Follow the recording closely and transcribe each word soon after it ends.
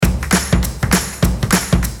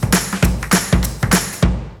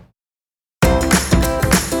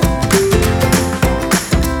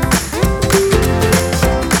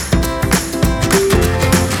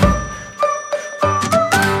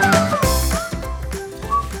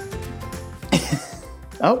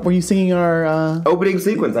Oh, were you singing our opening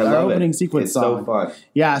sequence? I love it. Opening sequence it's song. So fun.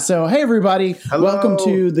 Yeah. So, hey everybody, Hello. Welcome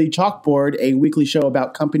to the Chalkboard, a weekly show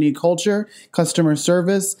about company culture, customer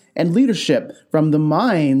service, and leadership from the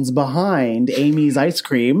minds behind Amy's Ice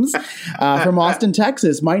Creams from Austin,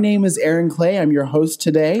 Texas. My name is Aaron Clay. I'm your host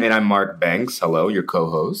today. And I'm Mark Banks. Hello, your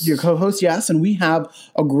co-host. Your co-host, yes. And we have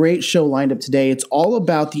a great show lined up today. It's all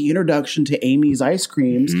about the introduction to Amy's Ice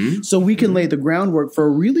Creams, so we can lay the groundwork for a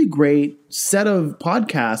really great set of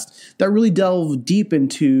podcasts that really delve deep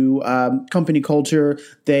into company culture.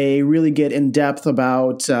 They really get in depth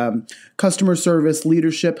about customer service,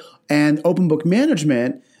 leadership, and open book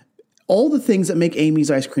management. All the things that make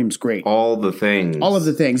Amy's Ice Creams great. All the things. All of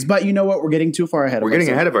the things. But you know what? We're getting too far ahead of ourselves. We're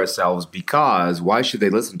getting ahead of ourselves because why should they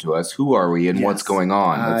listen to us? Who are we and what's going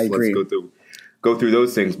on? I agree. Let's go through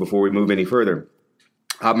those things before we move any further.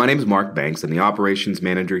 My name is Mark Banks. I'm the operations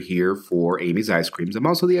manager here for Amy's Ice Creams. I'm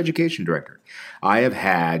also the education director. I have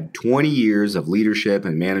had 20 years of leadership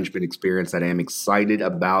and management experience that I am excited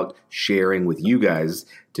about sharing with you guys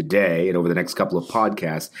today and over the next couple of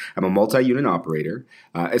podcasts. I'm a multi-unit operator.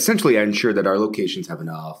 Essentially, I ensure that our locations have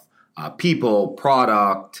enough people,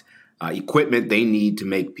 product, equipment they need to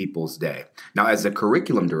make people's day. Now, as the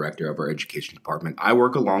curriculum director of our education department, I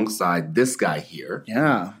work alongside this guy here.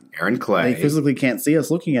 Yeah. Aaron Clay. They physically can't see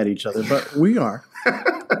us looking at each other, but we are.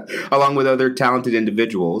 Along with other talented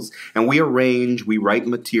individuals. And we write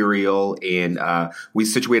material, and we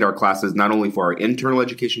situate our classes not only for our internal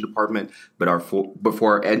education department, but for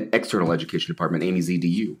our external education department, Amy's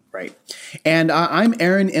EDU. Right. And I'm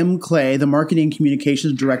Aaron M. Clay, the marketing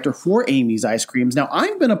communications director for Amy's Ice Creams. Now,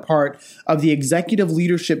 I've been a part of the executive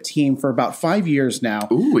leadership team for about 5 years now.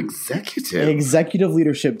 Ooh, executive. Executive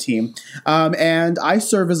leadership team. And I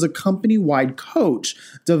serve as a company-wide coach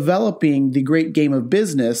developing the great game of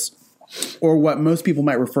business, or what most people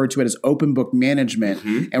might refer to it as open book management.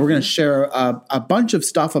 And we're going to share a bunch of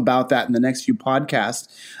stuff about that in the next few podcasts.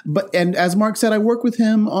 And as Mark said, I work with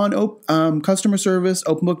him on customer service,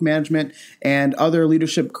 open book management, and other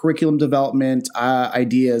leadership curriculum development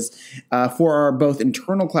ideas for our both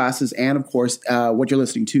internal classes and, of course, what you're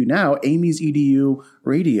listening to now, Amy's EDU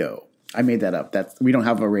Radio. I made that up. We don't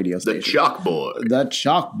have a radio station. The Chalkboard. The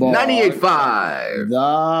Chalkboard. 98.5.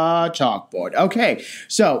 The Chalkboard. Okay,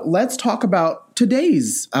 so let's talk about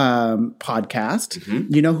today's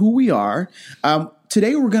podcast. You know who we are.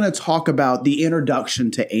 Today we're going to talk about the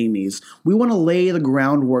introduction to Amy's. We want to lay the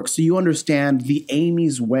groundwork so you understand the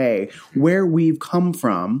Amy's way, where we've come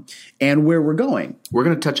from, and where we're going. We're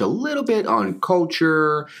going to touch a little bit on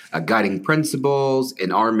culture, guiding principles,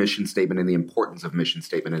 and our mission statement and the importance of mission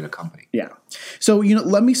statement in a company. Yeah. So,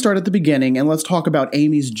 let me start at the beginning and let's talk about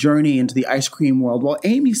Amy's journey into the ice cream world. Well,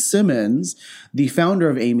 Amy Simmons, the founder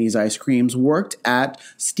of Amy's Ice Creams, worked at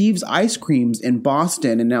Steve's Ice Creams in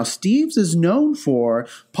Boston. And now Steve's is known for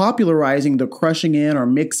popularizing the crushing in or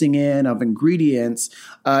mixing in of ingredients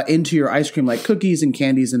into your ice cream, like cookies and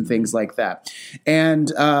candies and things like that.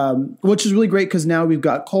 And which is really great because now we've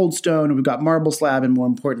got Cold Stone and we've got Marble Slab, and more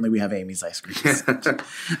importantly, we have Amy's Ice Creams.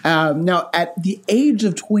 Now, at the age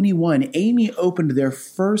of 21, Amy opened their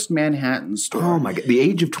first Manhattan store. Oh my God, the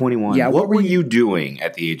age of 21. Yeah, what were you doing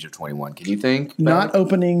at the age of 21? Can you think? Not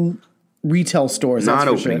opening retail stores. Not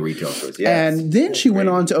opening retail stores, yes. And then she went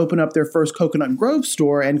on to open up their first Coconut Grove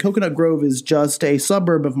store, and Coconut Grove is just a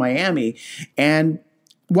suburb of Miami. And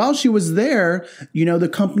while she was there, the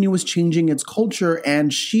company was changing its culture,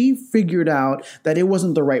 and she figured out that it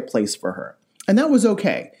wasn't the right place for her. And that was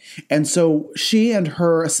okay. And so she and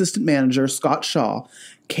her assistant manager, Scott Shaw,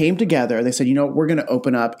 came together. They said, we're going to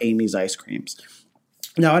open up Amy's Ice Creams.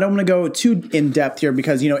 Now, I don't want to go too in depth here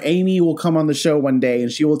because, Amy will come on the show one day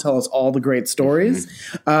and she will tell us all the great stories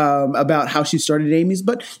about how she started Amy's.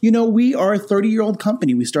 But, we are a 30-year-old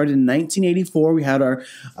company. We started in 1984. We had our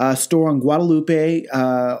store on Guadalupe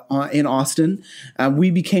in Austin.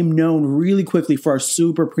 We became known really quickly for our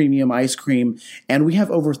super premium ice cream. And we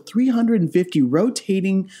have over 350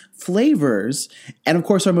 rotating flavors. And, of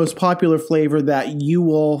course, our most popular flavor that you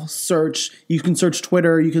will search, you can search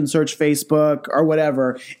Twitter, you can search Facebook or whatever,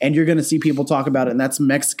 and you're going to see people talk about it, and that's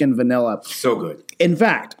Mexican vanilla. So good. In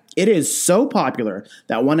fact, it is so popular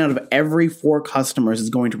that 1 out of every 4 customers is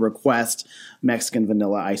going to request Mexican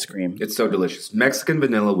vanilla ice cream. It's so delicious. Mexican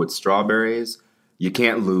vanilla with strawberries. You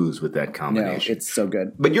can't lose with that combination. No, it's so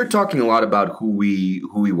good. But you're talking a lot about who we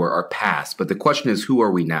were, our past. But the question is, who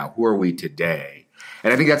are we now? Who are we today?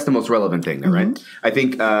 And I think that's the most relevant thing, right? I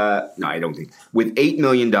think, no, I don't think. With $8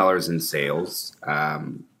 million in sales,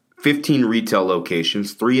 15 retail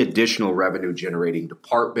locations, 3 additional revenue-generating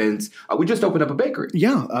departments. We just opened up a bakery.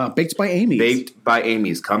 Yeah, Baked by Amy's. Baked by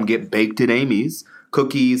Amy's. Come get baked at Amy's.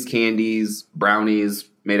 cookies, candies, brownies,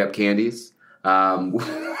 made up candies.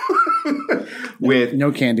 With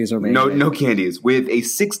no candies are made. No candies. With a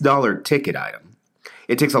 $6 ticket item.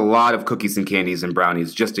 It takes a lot of cookies and candies and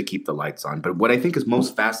brownies just to keep the lights on. But what I think is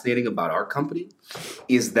most fascinating about our company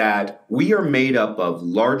is that we are made up of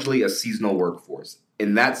largely a seasonal workforce.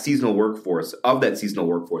 In that seasonal workforce,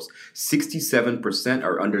 67%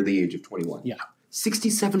 are under the age of 21. Yeah.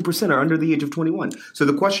 67% are under the age of 21. So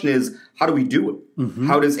the question is, how do we do it? Mm-hmm.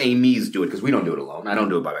 How does Amy's do it? Because we don't do it alone. I don't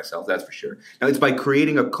do it by myself, that's for sure. Now, it's by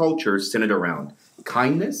creating a culture centered around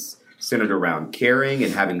kindness, centered around caring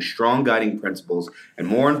and having strong guiding principles, and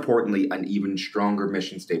more importantly, an even stronger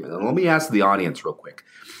mission statement. And let me ask the audience real quick.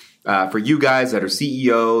 For you guys that are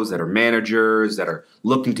CEOs, that are managers, that are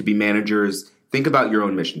looking to be managers, think about your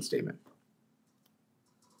own mission statement.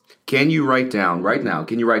 Can you write down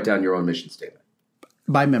your own mission statement?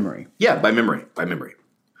 By memory. Yeah, by memory.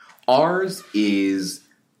 Ours is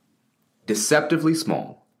deceptively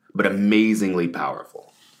small, but amazingly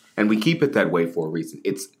powerful. And we keep it that way for a reason.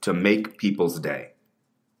 It's to make people's day.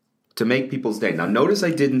 To make people's day. Now, notice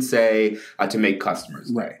I didn't say to make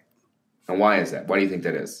customers' day. Right. And why is that? Why do you think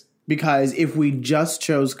that is? Because if we just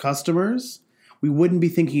chose customers, we wouldn't be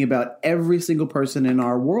thinking about every single person in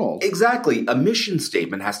our world. Exactly. A mission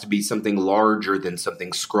statement has to be something larger than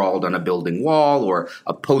something scrawled on a building wall or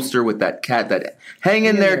a poster with that cat that hang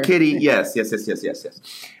in there, kitty. Yes.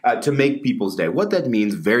 To make people's day. What that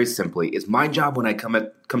means, very simply, is my job when I come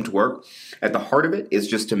to work, at the heart of it, is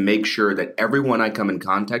just to make sure that everyone I come in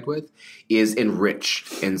contact with is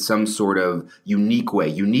enriched in some sort of unique way,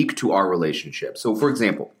 unique to our relationship. So, for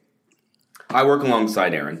example, I work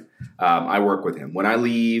alongside Aaron. I work with him. When I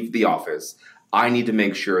leave the office, I need to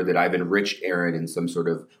make sure that I've enriched Aaron in some sort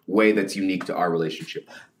of way that's unique to our relationship.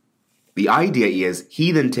 The idea is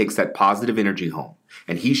he then takes that positive energy home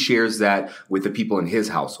and he shares that with the people in his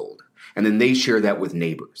household. And then they share that with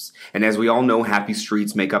neighbors. And as we all know, happy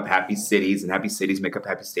streets make up happy cities, and happy cities make up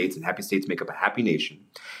happy states, and happy states make up a happy nation.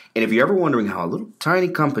 And if you're ever wondering how a little tiny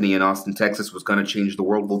company in Austin, Texas was going to change the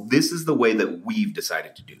world, well, this is the way that we've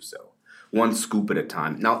decided to do so. One scoop at a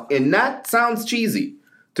time. Now, and that sounds cheesy.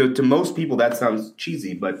 To most people, that sounds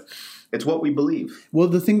cheesy, but it's what we believe. Well,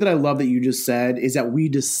 the thing that I love that you just said is that we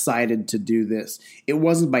decided to do this. It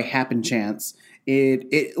wasn't by happen chance.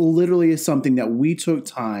 It literally is something that we took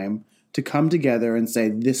time to come together and say,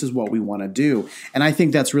 this is what we want to do. And I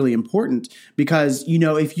think that's really important because,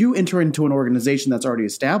 if you enter into an organization that's already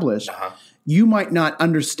established, you might not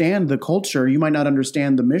understand the culture, you might not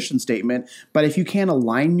understand the mission statement, but if you can't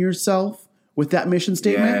align yourself with that mission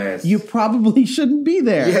statement, you probably shouldn't be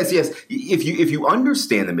there. Yes. If you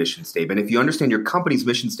understand the mission statement, if you understand your company's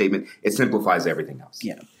mission statement, it simplifies everything else.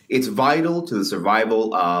 Yeah. It's vital to the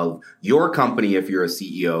survival of your company if you're a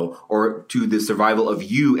CEO, or to the survival of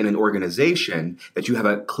you in an organization, that you have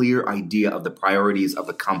a clear idea of the priorities of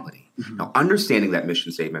the company. Mm-hmm. Now, understanding that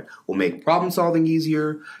mission statement will make problem solving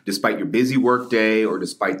easier, despite your busy workday or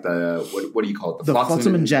despite the, what do you call it? The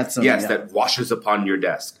flotsam and jetsam. Yes, that washes upon your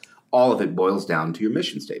desk. All of it boils down to your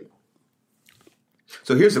mission statement.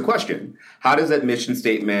 So here's the question. How does that mission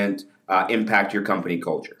statement impact your company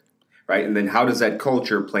culture? Right? And then how does that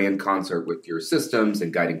culture play in concert with your systems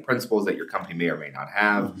and guiding principles that your company may or may not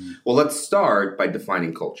have? Mm-hmm. Well, let's start by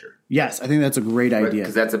defining culture. Yes, I think that's a great idea.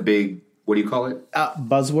 Because that's a big, what do you call it?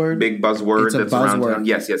 Buzzword. Big buzzword it's that's around town.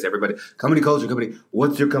 Yes, everybody. Company culture,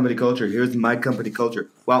 What's your company culture? Here's my company culture.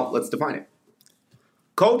 Well, let's define it.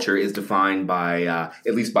 Culture is defined by,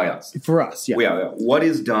 at least by us. For us, yeah. What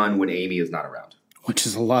is done when Amy is not around? Which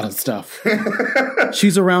is a lot of stuff.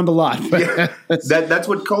 She's around a lot. Yeah, that's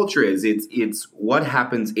what culture is. It's what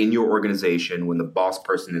happens in your organization when the boss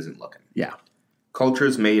person isn't looking. Yeah. Culture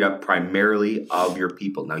is made up primarily of your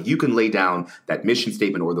people. Now, you can lay down that mission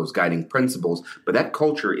statement or those guiding principles, but that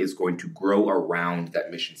culture is going to grow around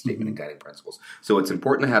that mission statement and guiding principles. So it's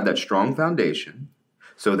important to have that strong foundation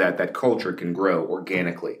so that culture can grow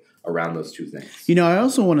organically around those two things. I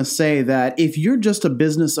also want to say that if you're just a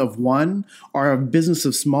business of one or a business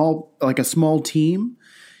of a small team,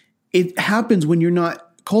 it happens when you're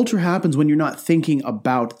not, culture happens when you're not thinking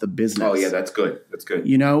about the business. Oh yeah, that's good. That's good.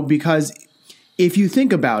 Because if you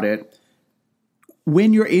think about it,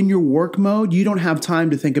 when you're in your work mode, you don't have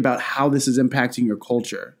time to think about how this is impacting your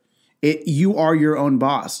culture. You are your own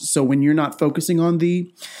boss. So when you're not focusing on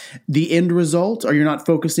the end result, or you're not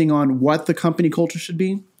focusing on what the company culture should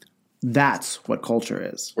be, that's what culture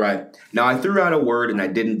is. Right. Now, I threw out a word and I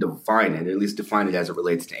didn't define it, at least define it as it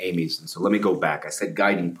relates to Amy's. And so let me go back. I said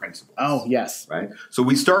guiding principles. Oh, yes. Right. So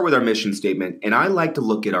we start with our mission statement, and I like to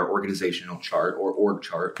look at our organizational chart or org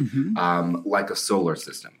chart like a solar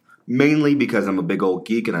system. mainly because I'm a big old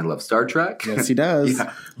geek and I love Star Trek. Yes, he does.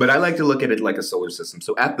 Yeah, but I like to look at it like a solar system.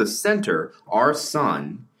 So at the center, our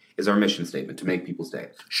sun is our mission statement to make people's day.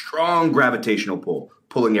 Strong gravitational pull,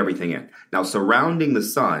 pulling everything in. Now, surrounding the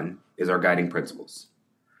sun is our guiding principles.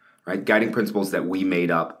 Right? Guiding principles that we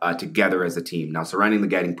made up together as a team. Now, surrounding the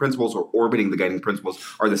guiding principles or orbiting the guiding principles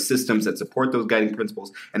are the systems that support those guiding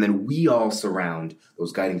principles. And then we all surround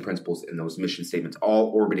those guiding principles and those mission statements,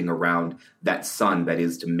 all orbiting around that sun that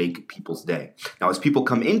is to make people's day. Now, as people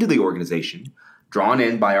come into the organization, drawn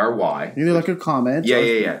in by our why. Maybe like a comment.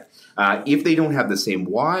 Yeah. If they don't have the same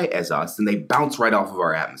why as us, then they bounce right off of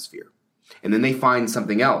our atmosphere. And then they find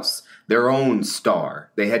something else. Their own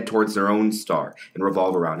star. They head towards their own star and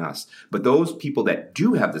revolve around us. But those people that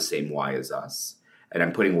do have the same why as us, and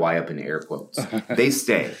I'm putting why up in air quotes, they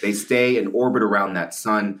stay. They stay and orbit around that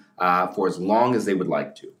sun for as long as they would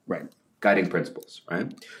like to. Right. Guiding principles,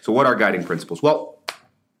 right? So what are guiding principles? Well,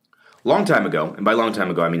 long time ago, and by long time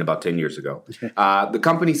ago, I mean about 10 years ago, the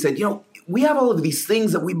company said, we have all of these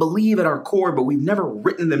things that we believe at our core, but we've never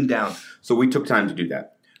written them down. So we took time to do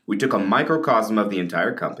that. We took a microcosm of the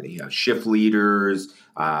entire company, shift leaders,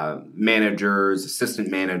 managers, assistant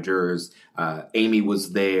managers. Amy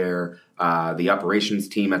was there. The operations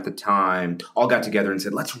team at the time all got together and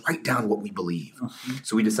said, let's write down what we believe. Mm-hmm.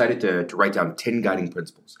 So we decided to write down 10 guiding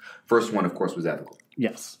principles. First one, of course, was ethical.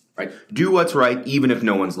 Yes. Right? Do what's right even if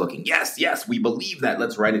no one's looking. Yes, we believe that.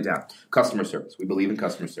 Let's write it down. Customer service. We believe in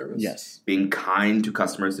customer service. Yes. Being kind to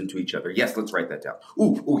customers and to each other. Yes, let's write that down.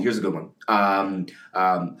 Ooh, here's a good one.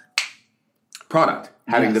 Product.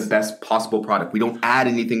 Having the best possible product. We don't add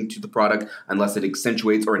anything to the product unless it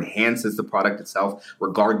accentuates or enhances the product itself,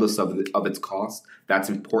 regardless of its cost. That's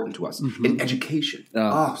important to us. Mm-hmm. In education.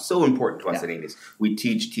 So important to us at Amy's. We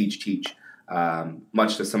teach.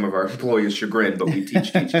 Much to some of our employers' chagrin, but we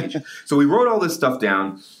teach. So we wrote all this stuff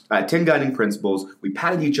down, 10 guiding principles. We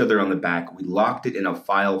patted each other on the back. We locked it in a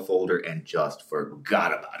file folder and just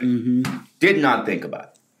forgot about it. Mm-hmm. Did not think about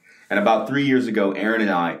it. And about 3 years ago, Aaron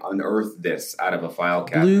and I unearthed this out of a file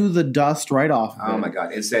cabinet. Blew the dust right off of it. Oh, my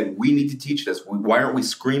God. And said, we need to teach this. Why aren't we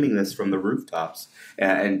screaming this from the rooftops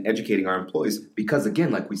and educating our employees? Because,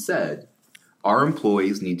 again, like we said, our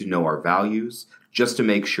employees need to know our values just to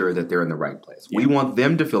make sure that they're in the right place. Yeah. We want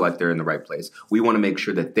them to feel like they're in the right place. We want to make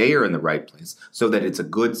sure that they are in the right place so that it's a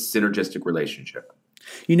good synergistic relationship.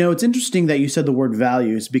 It's interesting that you said the word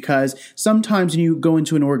values because sometimes when you go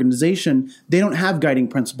into an organization, they don't have guiding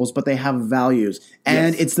principles, but they have values.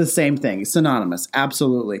 And It's the same thing. It's synonymous.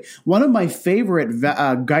 Absolutely. One of my favorite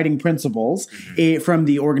guiding principles from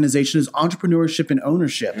the organization is entrepreneurship and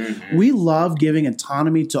ownership. Mm-hmm. We love giving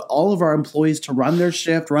autonomy to all of our employees to run their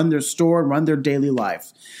shift, run their store, run their daily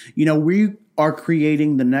life. We are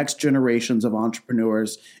creating the next generations of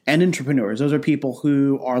entrepreneurs and intrapreneurs. Those are people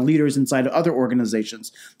who are leaders inside of other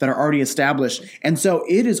organizations that are already established. And so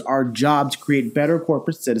it is our job to create better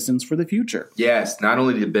corporate citizens for the future. Yes, not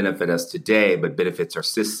only to benefit us today, but benefits our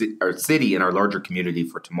city and our larger community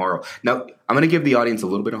for tomorrow. Now, I'm going to give the audience a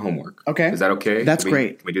little bit of homework. Okay. Is that okay? That's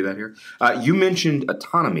great. Can we do that here? You mentioned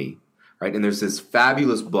autonomy. Right? And there's this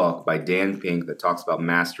fabulous book by Dan Pink that talks about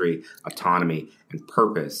mastery, autonomy, and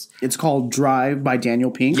purpose. It's called Drive by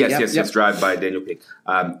Daniel Pink. Yes, Drive by Daniel Pink.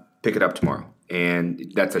 Pick it up tomorrow.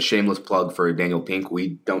 And that's a shameless plug for Daniel Pink.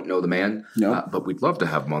 We don't know the man, but we'd love to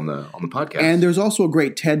have him on the podcast. And there's also a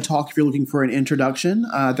great TED Talk if you're looking for an introduction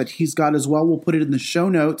that he's got as well. We'll put it in the show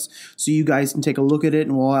notes so you guys can take a look at it,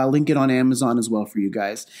 and we'll link it on Amazon as well for you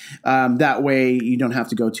guys. That way you don't have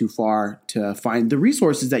to go too far to find the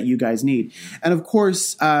resources that you guys need. And of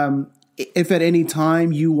course, if at any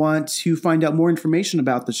time you want to find out more information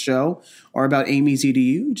about the show or about Amy's EDU,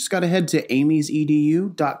 you just got to head to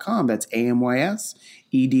amysedu.com. That's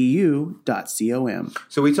amysedu.com.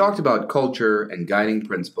 So we talked about culture and guiding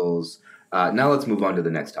principles. Now let's move on to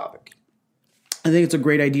the next topic. I think it's a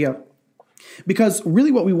great idea because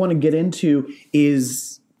really what we want to get into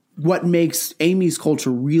is what makes Amy's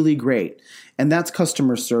culture really great, and that's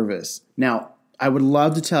customer service. Now, I would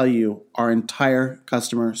love to tell you our entire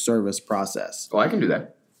customer service process. Oh, I can do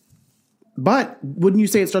that. But wouldn't you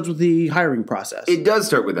say it starts with the hiring process? It does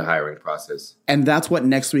start with the hiring process. And that's what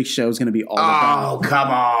next week's show is going to be all about. Oh, come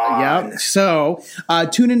on. Yep. So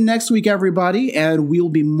tune in next week, everybody, and we'll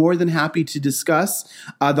be more than happy to discuss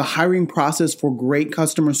the hiring process for great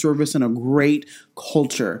customer service and a great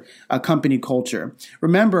culture, a company culture.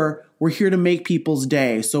 Remember, we're here to make people's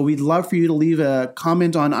day. So we'd love for you to leave a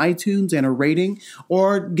comment on iTunes and a rating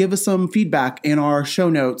or give us some feedback in our show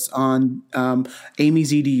notes on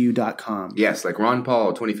amysedu.com. Yes, like Ron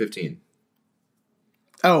Paul 2015.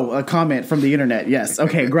 Oh, a comment from the internet. Yes.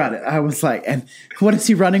 Okay, got it. I was like, and what is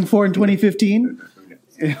he running for in 2015?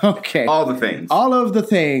 Okay. All the things. All of the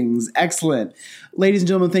things. Excellent. Ladies and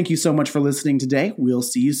gentlemen, thank you so much for listening today. We'll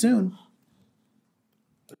see you soon.